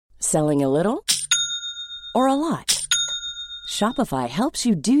Selling a little or a lot? Shopify helps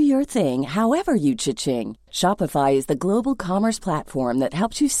you do your thing however you cha-ching. Shopify is the global commerce platform that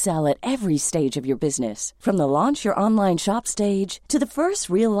helps you sell at every stage of your business. From the launch your online shop stage to the first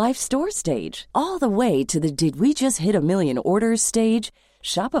real-life store stage, all the way to the did we just hit a million orders stage.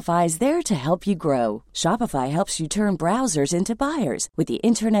 Shopify is there to help you grow. Shopify helps you turn browsers into buyers with the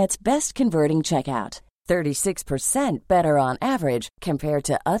internet's best converting checkout. 36% better on average compared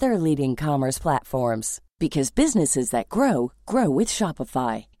to other leading commerce platforms. Because businesses that grow, grow with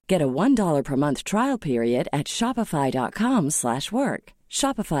Shopify. Get a $1 per month trial period at shopify.com/work.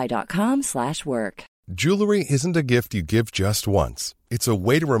 Shopify.com/work. Jewelry isn't a gift you give just once. It's a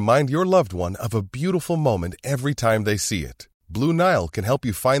way to remind your loved one of a beautiful moment every time they see it. Blue Nile can help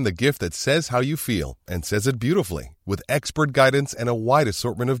you find the gift that says how you feel and says it beautifully, with expert guidance and a wide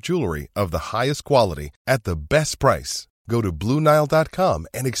assortment of jewelry of the highest quality at the best price. Go to BlueNile.com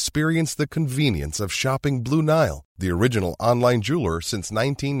and experience the convenience of shopping Blue Nile, the original online jeweler since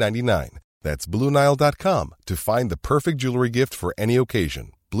 1999. That's BlueNile.com to find the perfect jewelry gift for any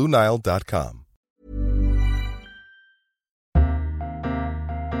occasion. BlueNile.com.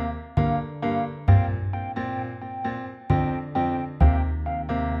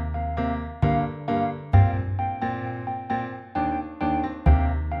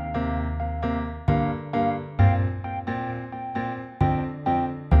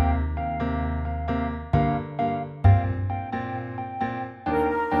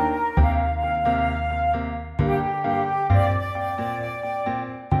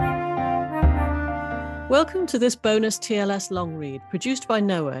 Welcome to this bonus TLS long read produced by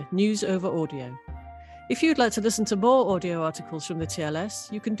Noah, News Over Audio. If you'd like to listen to more audio articles from the TLS,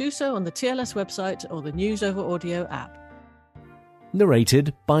 you can do so on the TLS website or the News Over Audio app.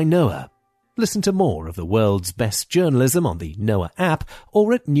 Narrated by Noah. Listen to more of the world's best journalism on the Noah app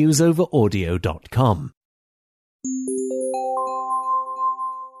or at newsoveraudio.com.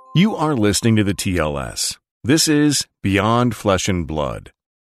 You are listening to the TLS. This is Beyond Flesh and Blood: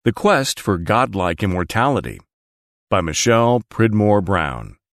 The Quest for Godlike Immortality by Michelle Pridmore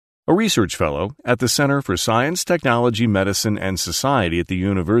Brown, a research fellow at the Center for Science, Technology, Medicine, and Society at the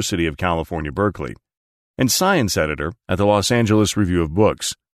University of California, Berkeley, and science editor at the Los Angeles Review of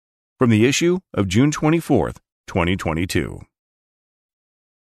Books, from the issue of June 24, 2022.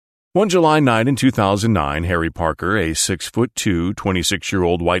 One July night in 2009, Harry Parker, a 6'2",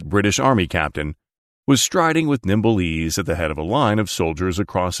 26-year-old white British Army captain, was striding with nimble ease at the head of a line of soldiers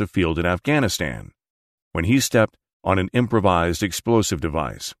across a field in Afghanistan when he stepped on an improvised explosive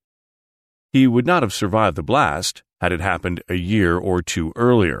device. He would not have survived the blast had it happened a year or two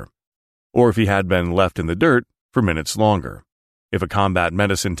earlier, or if he had been left in the dirt for minutes longer, if a combat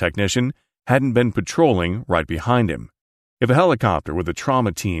medicine technician hadn't been patrolling right behind him, if a helicopter with a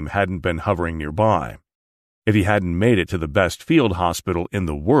trauma team hadn't been hovering nearby, if he hadn't made it to the best field hospital in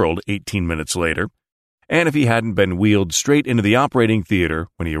the world 18 minutes later, and if he hadn't been wheeled straight into the operating theater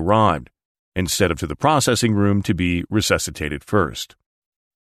when he arrived, instead of to the processing room to be resuscitated first.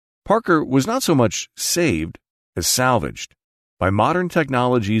 Parker was not so much saved as salvaged by modern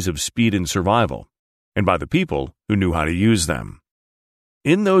technologies of speed and survival, and by the people who knew how to use them.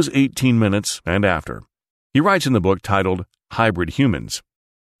 In those 18 minutes and after, he writes in the book titled Hybrid Humans,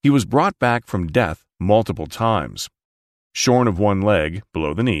 he was brought back from death multiple times. Shorn of one leg,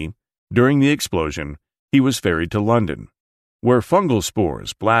 below the knee, during the explosion, he was ferried to London, where fungal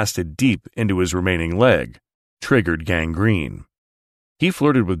spores blasted deep into his remaining leg, triggered gangrene. He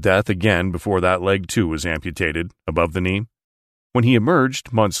flirted with death again before that leg too was amputated, above the knee. When he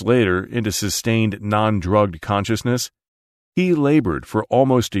emerged months later into sustained non-drugged consciousness, he labored for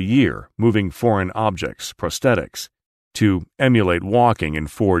almost a year moving foreign objects, prosthetics, to emulate walking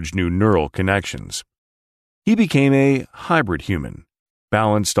and forge new neural connections. He became a hybrid human,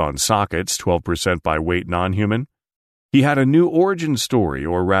 balanced on sockets 12% by weight non-human. He had a new origin story,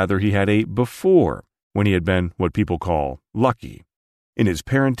 or rather he had a before, when he had been what people call lucky, in his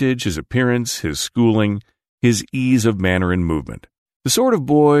parentage, his appearance, his schooling, his ease of manner and movement, the sort of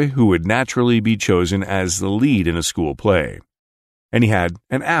boy who would naturally be chosen as the lead in a school play. And he had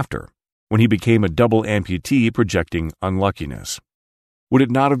an after, when he became a double amputee projecting unluckiness. Would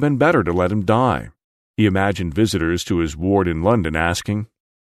it not have been better to let him die? He imagined visitors to his ward in London asking.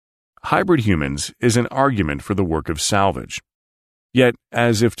 Hybrid Humans is an argument for the work of salvage. Yet,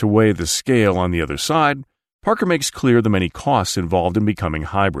 as if to weigh the scale on the other side, Parker makes clear the many costs involved in becoming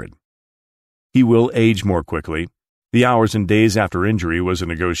hybrid. He will age more quickly. The hours and days after injury was a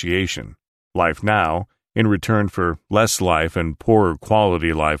negotiation. Life now, in return for less life and poorer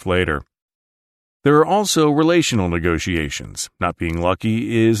quality life later. There are also relational negotiations. Not being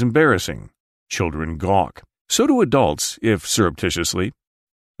lucky is embarrassing. Children gawk. So do adults, if surreptitiously.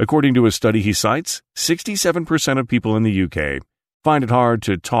 According to a study he cites, 67% of people in the UK find it hard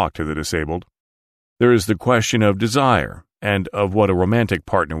to talk to the disabled. There is the question of desire and of what a romantic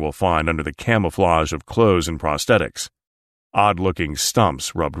partner will find under the camouflage of clothes and prosthetics. Odd-looking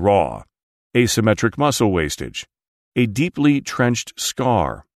stumps rubbed raw, asymmetric muscle wastage, a deeply trenched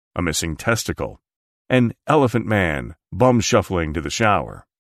scar, a missing testicle, an elephant man bum-shuffling to the shower.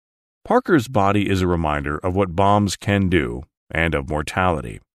 Parker's body is a reminder of what bombs can do and of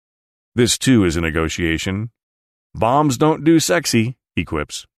mortality. This, too, is a negotiation. Bombs don't do sexy, he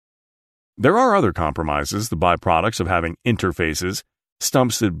quips. There are other compromises, the byproducts of having interfaces,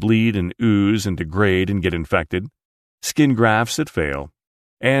 stumps that bleed and ooze and degrade and get infected, skin grafts that fail,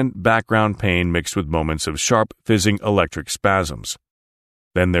 and background pain mixed with moments of sharp, fizzing electric spasms.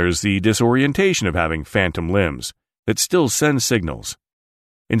 Then there's the disorientation of having phantom limbs that still send signals.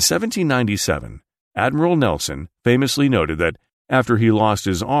 In 1797, Admiral Nelson famously noted that after he lost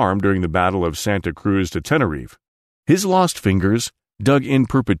his arm during the Battle of Santa Cruz de Tenerife, his lost fingers dug in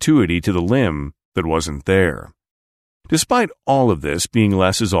perpetuity to the limb that wasn't there. Despite all of this, being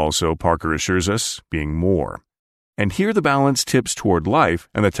less is also, Parker assures us, being more. And here the balance tips toward life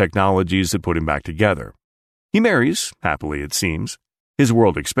and the technologies that put him back together. He marries, happily it seems. His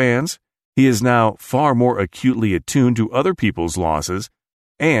world expands. He is now far more acutely attuned to other people's losses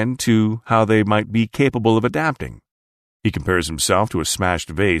and to how they might be capable of adapting. He compares himself to a smashed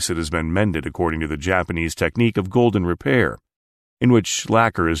vase that has been mended according to the Japanese technique of golden repair, in which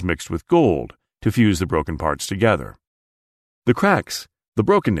lacquer is mixed with gold to fuse the broken parts together. The cracks, the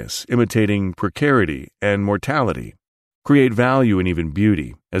brokenness, imitating precarity and mortality, create value and even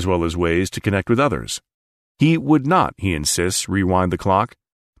beauty, as well as ways to connect with others. He would not, he insists, rewind the clock,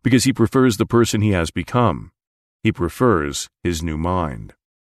 because he prefers the person he has become. He prefers his new mind.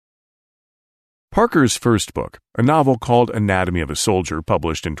 Parker's first book, a novel called Anatomy of a Soldier,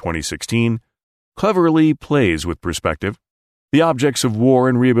 published in 2016, cleverly plays with perspective. The objects of war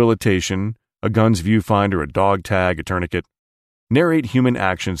and rehabilitation, a gun's viewfinder, a dog tag, a tourniquet, narrate human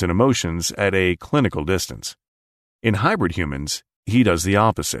actions and emotions at a clinical distance. In Hybrid Humans, he does the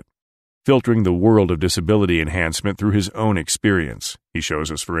opposite, filtering the world of disability enhancement through his own experience. He shows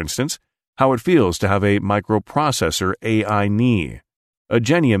us, for instance, how it feels to have a microprocessor AI knee, a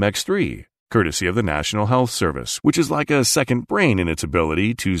Genium X3, courtesy of the National Health Service, which is like a second brain in its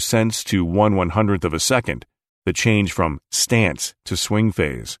ability to sense to 1/100th of a second the change from stance to swing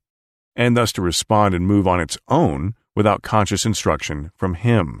phase, and thus to respond and move on its own without conscious instruction from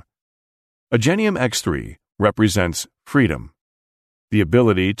him. A Genium X3 represents freedom, the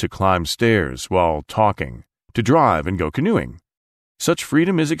ability to climb stairs while talking, to drive and go canoeing. Such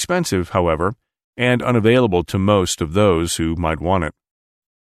freedom is expensive, however, and unavailable to most of those who might want it.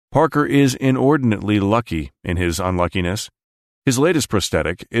 Parker is inordinately lucky in his unluckiness. His latest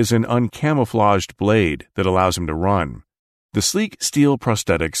prosthetic is an uncamouflaged blade that allows him to run. The sleek steel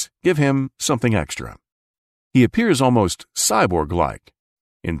prosthetics give him something extra. He appears almost cyborg-like.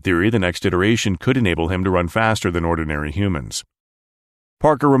 In theory, the next iteration could enable him to run faster than ordinary humans.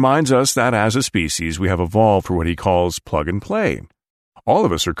 Parker reminds us that as a species, we have evolved for what he calls plug and play. All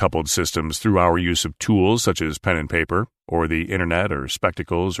of us are coupled systems through our use of tools such as pen and paper, or the internet, or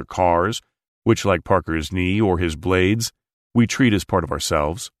spectacles, or cars, which, like Parker's knee or his blades, we treat as part of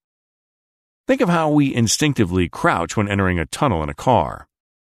ourselves. Think of how we instinctively crouch when entering a tunnel in a car.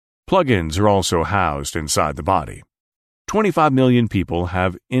 Plug-ins are also housed inside the body. 25 million people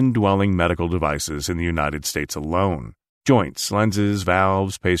have indwelling medical devices in the United States alone. Joints, lenses,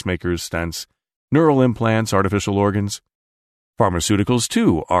 valves, pacemakers, stents, neural implants, artificial organs. Pharmaceuticals,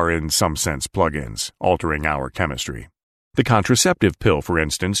 too, are in some sense plug-ins, altering our chemistry. The contraceptive pill, for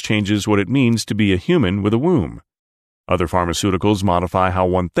instance, changes what it means to be a human with a womb. Other pharmaceuticals modify how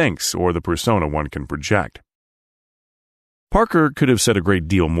one thinks or the persona one can project. Parker could have said a great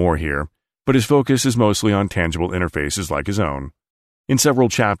deal more here, but his focus is mostly on tangible interfaces like his own. In several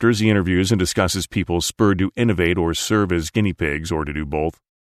chapters, he interviews and discusses people spurred to innovate or serve as guinea pigs or to do both.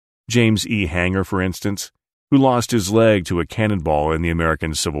 James E. Hanger, for instance, who lost his leg to a cannonball in the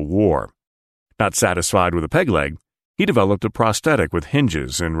American Civil War. Not satisfied with a peg leg, he developed a prosthetic with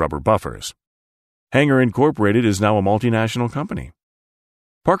hinges and rubber buffers. Hanger Incorporated is now a multinational company.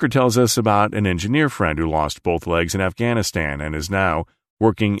 Parker tells us about an engineer friend who lost both legs in Afghanistan and is now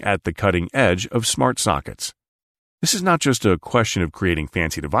working at the cutting edge of smart sockets. This is not just a question of creating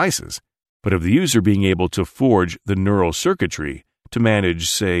fancy devices, but of the user being able to forge the neural circuitry to manage,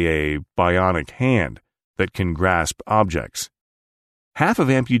 say, a bionic hand that can grasp objects. half of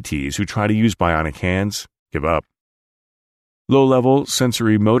amputees who try to use bionic hands give up. Low-level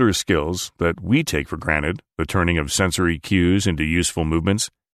sensory motor skills that we take for granted, the turning of sensory cues into useful movements,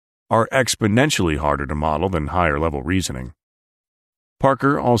 are exponentially harder to model than higher-level reasoning.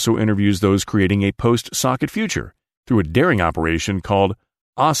 Parker also interviews those creating a post-socket future through a daring operation called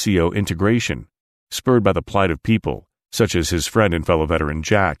osseointegration, spurred by the plight of people, such as his friend and fellow veteran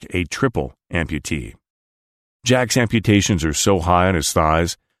Jack, a triple amputee. Jack's amputations are so high on his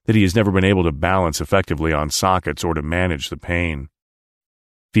thighs that he has never been able to balance effectively on sockets or to manage the pain.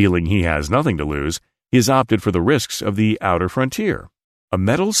 Feeling he has nothing to lose, he has opted for the risks of the outer frontier, a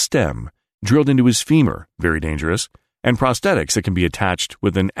metal stem drilled into his femur, very dangerous, and prosthetics that can be attached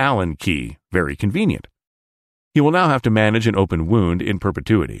with an Allen key, very convenient. He will now have to manage an open wound in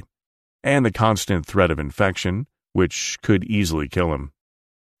perpetuity, and the constant threat of infection, which could easily kill him.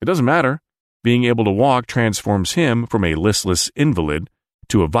 It doesn't matter. Being able to walk transforms him from a listless invalid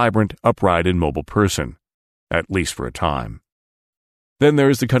to a vibrant, upright, and mobile person, at least for a time. Then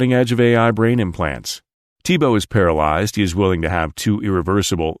there's the cutting edge of AI brain implants. Tebow is paralyzed. He is willing to have 2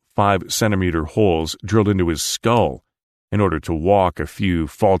 irreversible 5-centimeter holes drilled into his skull in order to walk a few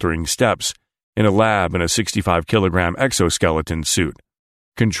faltering steps in a lab in a 65-kilogram exoskeleton suit,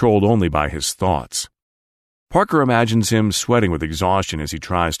 controlled only by his thoughts. Parker imagines him sweating with exhaustion as he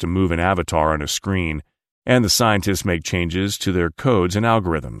tries to move an avatar on a screen, and the scientists make changes to their codes and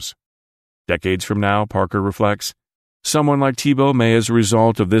algorithms. Decades from now, Parker reflects, someone like Tebow may, as a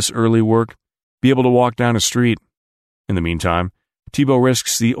result of this early work, be able to walk down a street. In the meantime, Tebow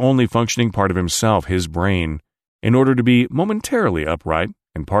risks the only functioning part of himself, his brain, in order to be momentarily upright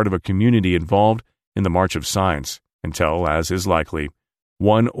and part of a community involved in the march of science, until, as is likely,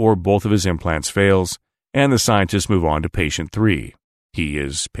 one or both of his implants fails, and the scientists move on to patient 3. He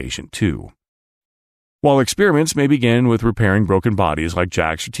is patient 2. While experiments may begin with repairing broken bodies like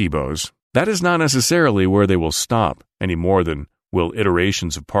Jack's or Tebow's, that is not necessarily where they will stop, any more than will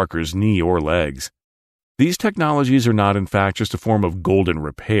iterations of Parker's knee or legs. These technologies are not in fact just a form of golden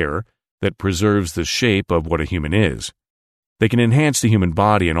repair that preserves the shape of what a human is. They can enhance the human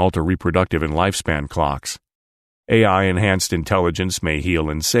body and alter reproductive and lifespan clocks. AI-enhanced intelligence may heal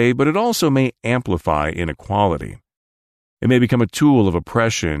and save, but it also may amplify inequality. It may become a tool of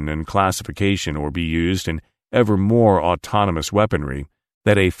oppression and classification or be used in ever more autonomous weaponry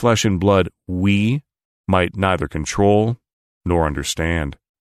that a flesh-and-blood we might neither control nor understand.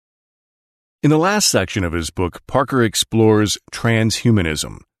 In the last section of his book, Parker explores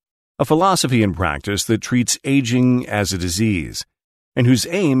transhumanism, a philosophy and practice that treats aging as a disease, and whose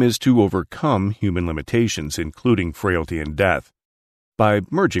aim is to overcome human limitations, including frailty and death, by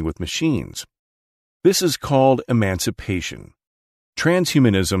merging with machines. This is called emancipation.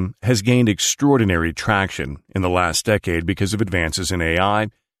 Transhumanism has gained extraordinary traction in the last decade because of advances in AI,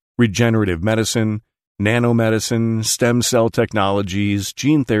 regenerative medicine, nanomedicine, stem cell technologies,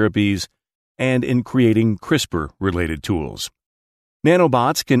 gene therapies, and in creating CRISPR-related tools.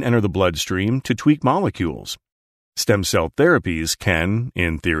 Nanobots can enter the bloodstream to tweak molecules. Stem cell therapies can,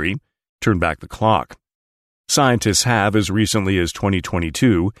 in theory, turn back the clock. Scientists have, as recently as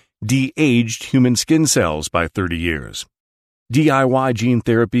 2022, de-aged human skin cells by 30 years. DIY gene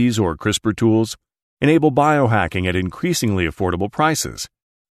therapies or CRISPR tools enable biohacking at increasingly affordable prices.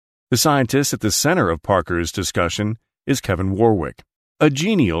 The scientist at the center of Parker's discussion is Kevin Warwick, a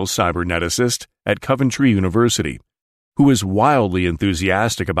genial cyberneticist at Coventry University, who is wildly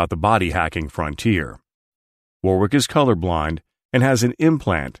enthusiastic about the body hacking frontier. Warwick is colorblind and has an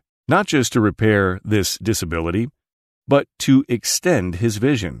implant not just to repair this disability, but to extend his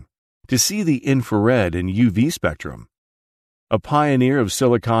vision, to see the infrared and UV spectrum. A pioneer of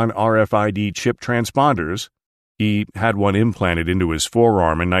silicon RFID chip transponders, he had one implanted into his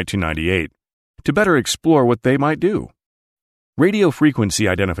forearm in 1998 to better explore what they might do. Radio frequency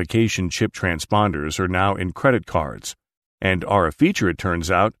identification chip transponders are now in credit cards and are a feature, it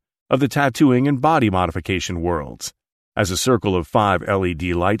turns out, of the tattooing and body modification worlds, as a circle of 5 LED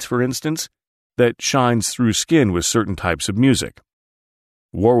lights, for instance, that shines through skin with certain types of music.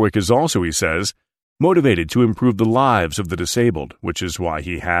 Warwick is also, he says, motivated to improve the lives of the disabled, which is why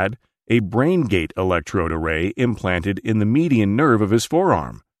he had a BrainGate electrode array implanted in the median nerve of his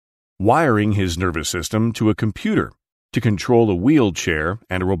forearm, wiring his nervous system to a computer to control a wheelchair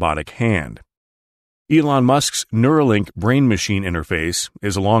and a robotic hand. Elon Musk's Neuralink brain-machine interface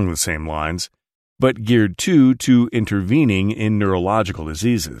is along the same lines, but geared to intervening in neurological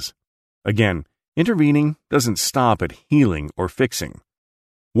diseases. Again, intervening doesn't stop at healing or fixing.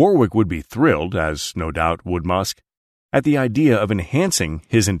 Warwick would be thrilled, as no doubt would Musk, at the idea of enhancing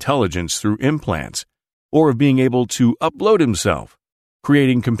his intelligence through implants, or of being able to upload himself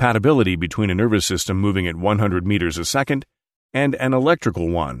creating compatibility between a nervous system moving at 100 meters a second and an electrical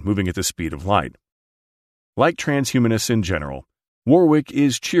one moving at the speed of light. Like transhumanists in general, Warwick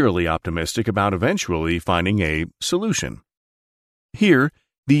is cheerily optimistic about eventually finding a solution. Here,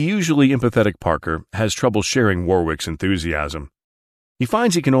 the usually empathetic Parker has trouble sharing Warwick's enthusiasm. He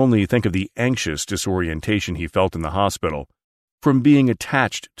finds he can only think of the anxious disorientation he felt in the hospital from being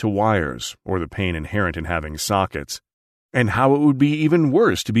attached to wires or the pain inherent in having sockets, and how it would be even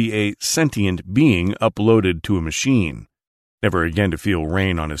worse to be a sentient being uploaded to a machine, never again to feel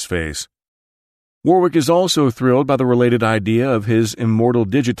rain on his face. Warwick is also thrilled by the related idea of his immortal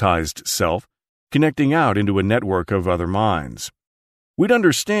digitized self connecting out into a network of other minds. "We'd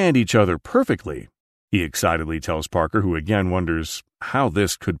understand each other perfectly," he excitedly tells Parker, who again wonders how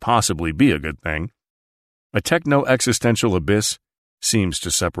this could possibly be a good thing. A techno-existential abyss seems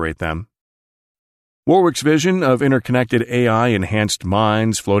to separate them. Warwick's vision of interconnected AI-enhanced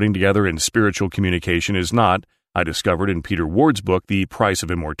minds floating together in spiritual communication is not, I discovered in Peter Ward's book The Price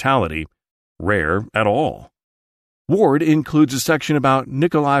of Immortality, rare at all. Ward includes a section about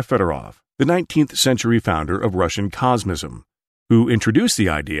Nikolai Fedorov, the 19th century founder of Russian Cosmism, who introduced the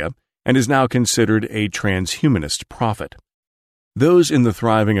idea and is now considered a transhumanist prophet. Those in the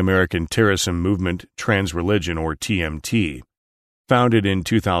thriving American terrorism movement Transreligion, or TMT, founded in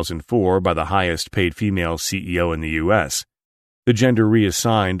 2004 by the highest paid female CEO in the U.S., the gender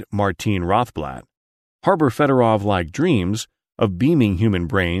reassigned Martine Rothblatt, harbor Fedorov-like dreams of beaming human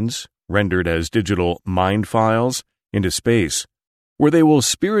brains, rendered as digital mind files, into space, where they will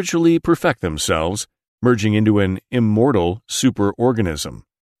spiritually perfect themselves, merging into an immortal superorganism.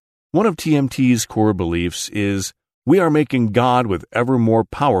 One of TMT's core beliefs is, we are making God with ever more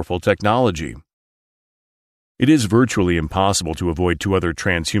powerful technology. It is virtually impossible to avoid two other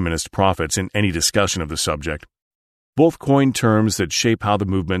transhumanist prophets in any discussion of the subject. Both coined terms that shape how the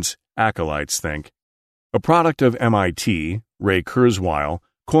movement's acolytes think. A product of MIT, Ray Kurzweil,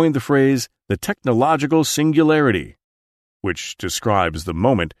 coined the phrase the technological singularity, which describes the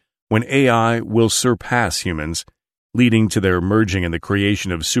moment when AI will surpass humans, leading to their merging and the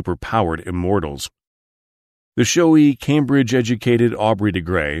creation of superpowered immortals. The showy, Cambridge-educated Aubrey de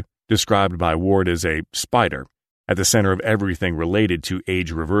Grey, described by Ward as a spider, at the center of everything related to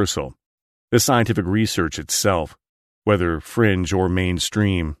age reversal, the scientific research itself, whether fringe or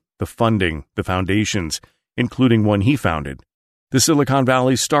mainstream, the funding, the foundations, including one he founded, the Silicon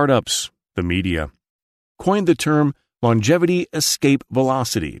Valley startups, the media, coined the term longevity escape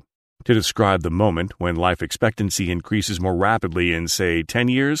velocity to describe the moment when life expectancy increases more rapidly in, say, 10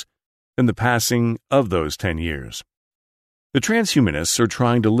 years than the passing of those 10 years. The transhumanists are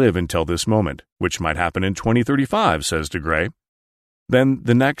trying to live until this moment, which might happen in 2035, says de Grey. Then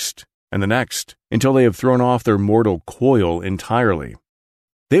the next and the next, until they have thrown off their mortal coil entirely.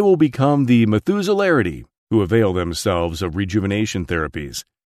 They will become the Methuselarity who avail themselves of rejuvenation therapies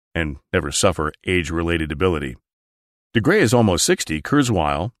and never suffer age-related debility. De Grey is almost 60,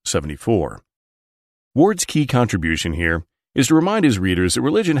 Kurzweil 74. Ward's key contribution here is to remind his readers that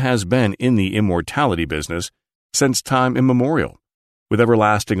religion has been in the immortality business since time immemorial, with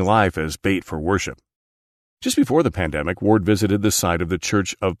everlasting life as bait for worship. Just before the pandemic, Ward visited the site of the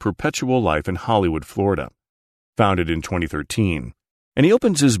Church of Perpetual Life in Hollywood, Florida, founded in 2013, and he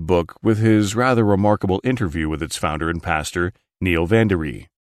opens his book with his rather remarkable interview with its founder and pastor, Neil Vanderie,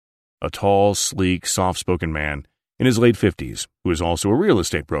 a tall, sleek, soft-spoken man in his late 50s who is also a real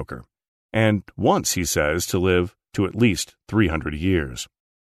estate broker, and wants, he says, to live to at least 300 years.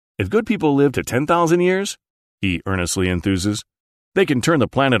 If good people live to 10,000 years, he earnestly enthuses, they can turn the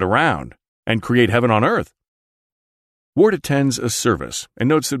planet around and create heaven on earth. Ward attends a service and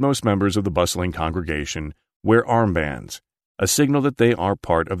notes that most members of the bustling congregation wear armbands, a signal that they are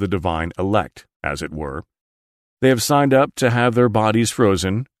part of the divine elect, as it were. They have signed up to have their bodies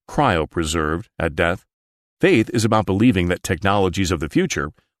frozen, cryopreserved at death. Faith is about believing that technologies of the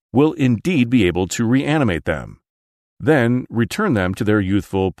future will indeed be able to reanimate them, then return them to their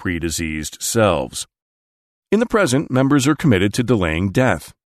youthful, pre-diseased selves. In the present, members are committed to delaying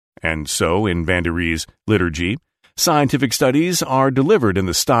death, and so, in Vanderie's liturgy, scientific studies are delivered in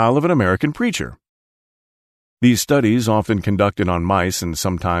the style of an American preacher. These studies, often conducted on mice and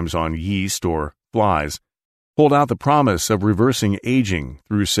sometimes on yeast or flies, hold out the promise of reversing aging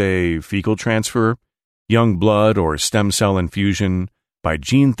through, say, fecal transfer, young blood or stem cell infusion, by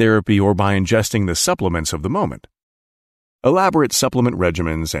gene therapy, or by ingesting the supplements of the moment. Elaborate supplement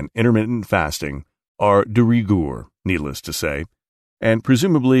regimens and intermittent fasting are de rigueur, needless to say, and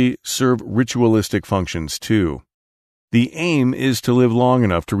presumably serve ritualistic functions too. The aim is to live long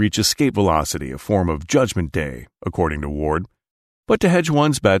enough to reach escape velocity, a form of Judgment Day, according to Ward, but to hedge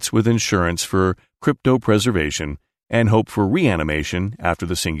one's bets with insurance for cryptopreservation and hope for reanimation after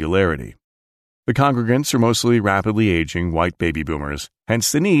the singularity. The congregants are mostly rapidly aging white baby boomers,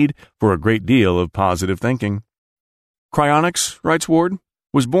 hence the need for a great deal of positive thinking. Cryonics, writes Ward,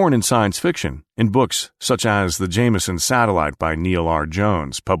 was born in science fiction, in books such as The Jameson Satellite by Neil R.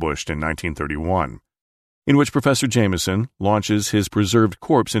 Jones, published in 1931, in which Professor Jameson launches his preserved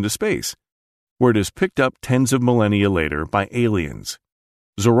corpse into space, where it is picked up tens of millennia later by aliens,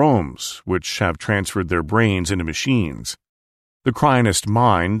 Zoromes, which have transferred their brains into machines. The cryonist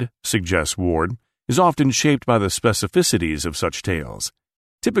mind, suggests Ward, is often shaped by the specificities of such tales,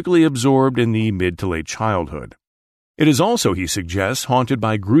 typically absorbed in the mid to late childhood. It is also, he suggests, haunted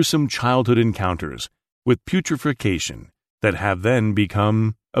by gruesome childhood encounters with putrefaction that have then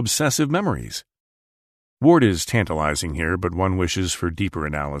become obsessive memories. Ward is tantalizing here, but one wishes for deeper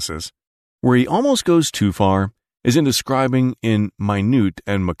analysis. Where he almost goes too far is in describing in minute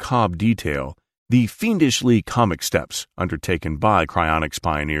and macabre detail the fiendishly comic steps undertaken by cryonics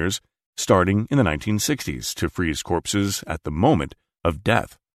pioneers starting in the 1960s to freeze corpses at the moment of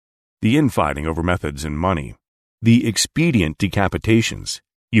death, the infighting over methods and money, the expedient decapitations,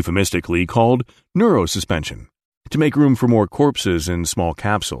 euphemistically called neurosuspension, to make room for more corpses in small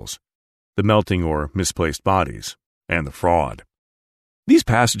capsules, the melting or misplaced bodies, and the fraud. These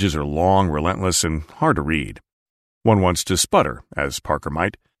passages are long, relentless, and hard to read. One wants to sputter, as Parker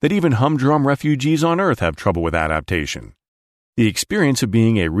might, that even humdrum refugees on Earth have trouble with adaptation. The experience of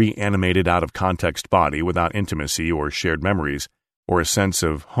being a reanimated out-of-context body without intimacy or shared memories, or a sense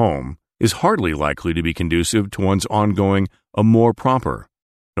of home, is hardly likely to be conducive to one's ongoing amour propre,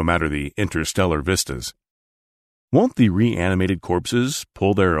 no matter the interstellar vistas. Won't the reanimated corpses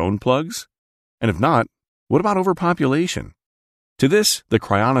pull their own plugs? And if not, what about overpopulation? To this, the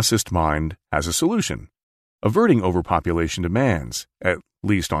cryonicist mind has a solution. Averting overpopulation demands, at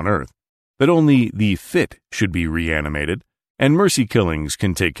least on Earth, that only the fit should be reanimated, and mercy killings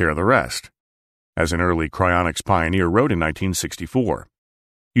can take care of the rest, as an early cryonics pioneer wrote in 1964.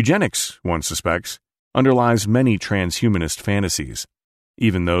 Eugenics, one suspects, underlies many transhumanist fantasies,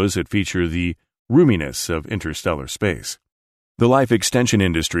 even those that feature the roominess of interstellar space. The life extension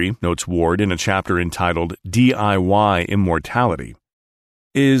industry, notes Ward in a chapter entitled DIY Immortality,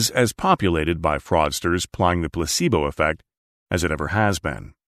 is as populated by fraudsters plying the placebo effect as it ever has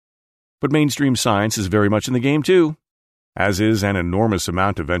been. But mainstream science is very much in the game too, as is an enormous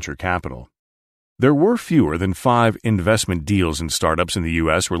amount of venture capital. There were fewer than 5 investment deals in startups in the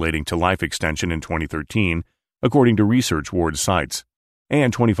U.S. relating to life extension in 2013, according to Research Ward cites,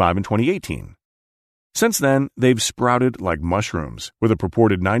 and 25 in 2018. Since then, they've sprouted like mushrooms, with a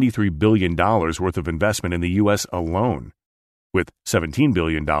purported $93 billion worth of investment in the U.S. alone. With $17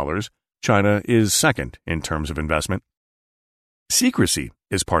 billion, China is second in terms of investment. Secrecy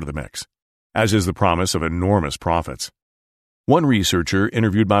is part of the mix, as is the promise of enormous profits. One researcher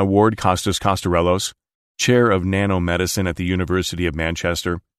interviewed by Ward, Kostas Kostarellos, chair of nanomedicine at the University of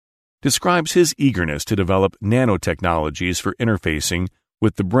Manchester, describes his eagerness to develop nanotechnologies for interfacing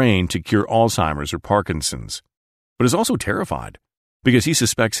with the brain to cure Alzheimer's or Parkinson's, but is also terrified because he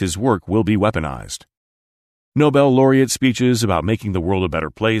suspects his work will be weaponized. Nobel laureate speeches about making the world a better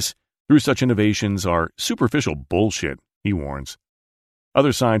place through such innovations are superficial bullshit, he warns.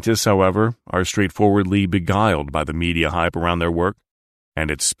 Other scientists, however, are straightforwardly beguiled by the media hype around their work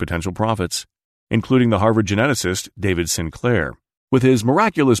and its potential profits, including the Harvard geneticist David Sinclair, with his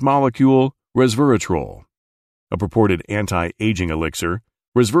miraculous molecule resveratrol. A purported anti-aging elixir,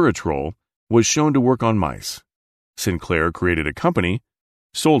 resveratrol was shown to work on mice. Sinclair created a company,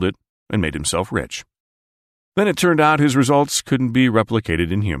 sold it, and made himself rich. Then it turned out his results couldn't be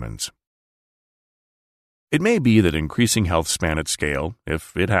replicated in humans. It may be that increasing health span at scale,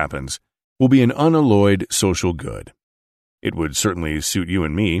 if it happens, will be an unalloyed social good. It would certainly suit you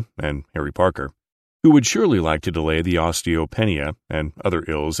and me, and Harry Parker, who would surely like to delay the osteopenia and other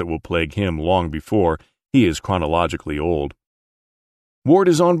ills that will plague him long before he is chronologically old. Ward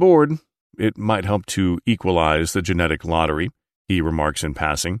is on board. It might help to equalize the genetic lottery, he remarks in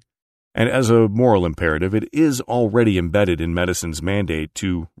passing, and as a moral imperative, it is already embedded in medicine's mandate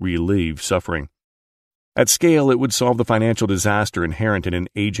to relieve suffering. At scale, it would solve the financial disaster inherent in an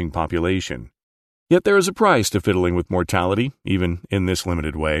aging population. Yet there is a price to fiddling with mortality, even in this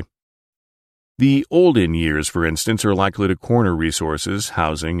limited way. The olden years, for instance, are likely to corner resources,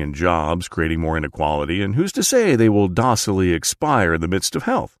 housing, and jobs, creating more inequality, and who's to say they will docilely expire in the midst of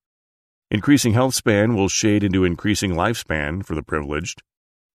health? Increasing health span will shade into increasing lifespan for the privileged.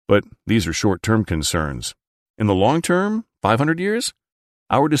 But these are short-term concerns. In the long term, 500 years,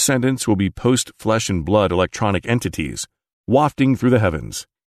 our descendants will be post-flesh and blood electronic entities, wafting through the heavens,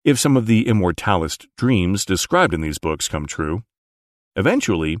 if some of the immortalist dreams described in these books come true.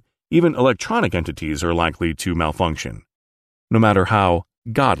 Eventually, even electronic entities are likely to malfunction, no matter how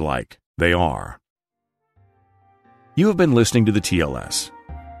godlike they are. You have been listening to the TLS.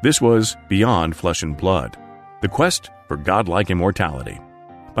 This was Beyond Flesh and Blood, The Quest for Godlike Immortality,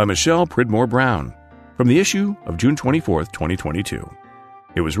 by Michelle Pridmore Brown, from the issue of June 24, 2022.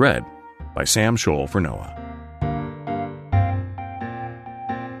 It was read by Sam Scholl for Noah.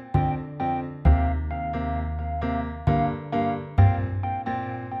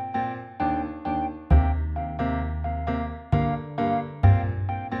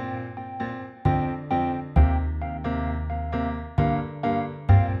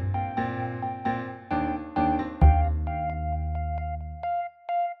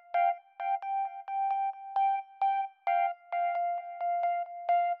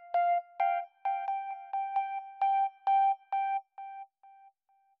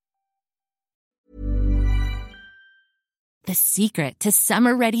 The secret to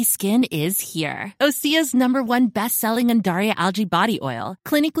summer-ready skin is here. Osea's #1 best-selling Undaria Algae Body Oil,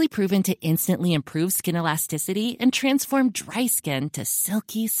 clinically proven to instantly improve skin elasticity and transform dry skin to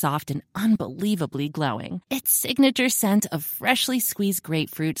silky, soft, and unbelievably glowing. Its signature scent of freshly squeezed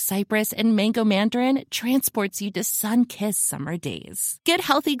grapefruit, cypress, and mango mandarin transports you to sun-kissed summer days. Get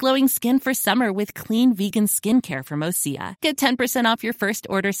healthy, glowing skin for summer with clean, vegan skincare from Osea. Get 10% off your first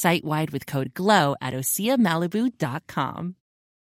order site-wide with code GLOW at OseaMalibu.com.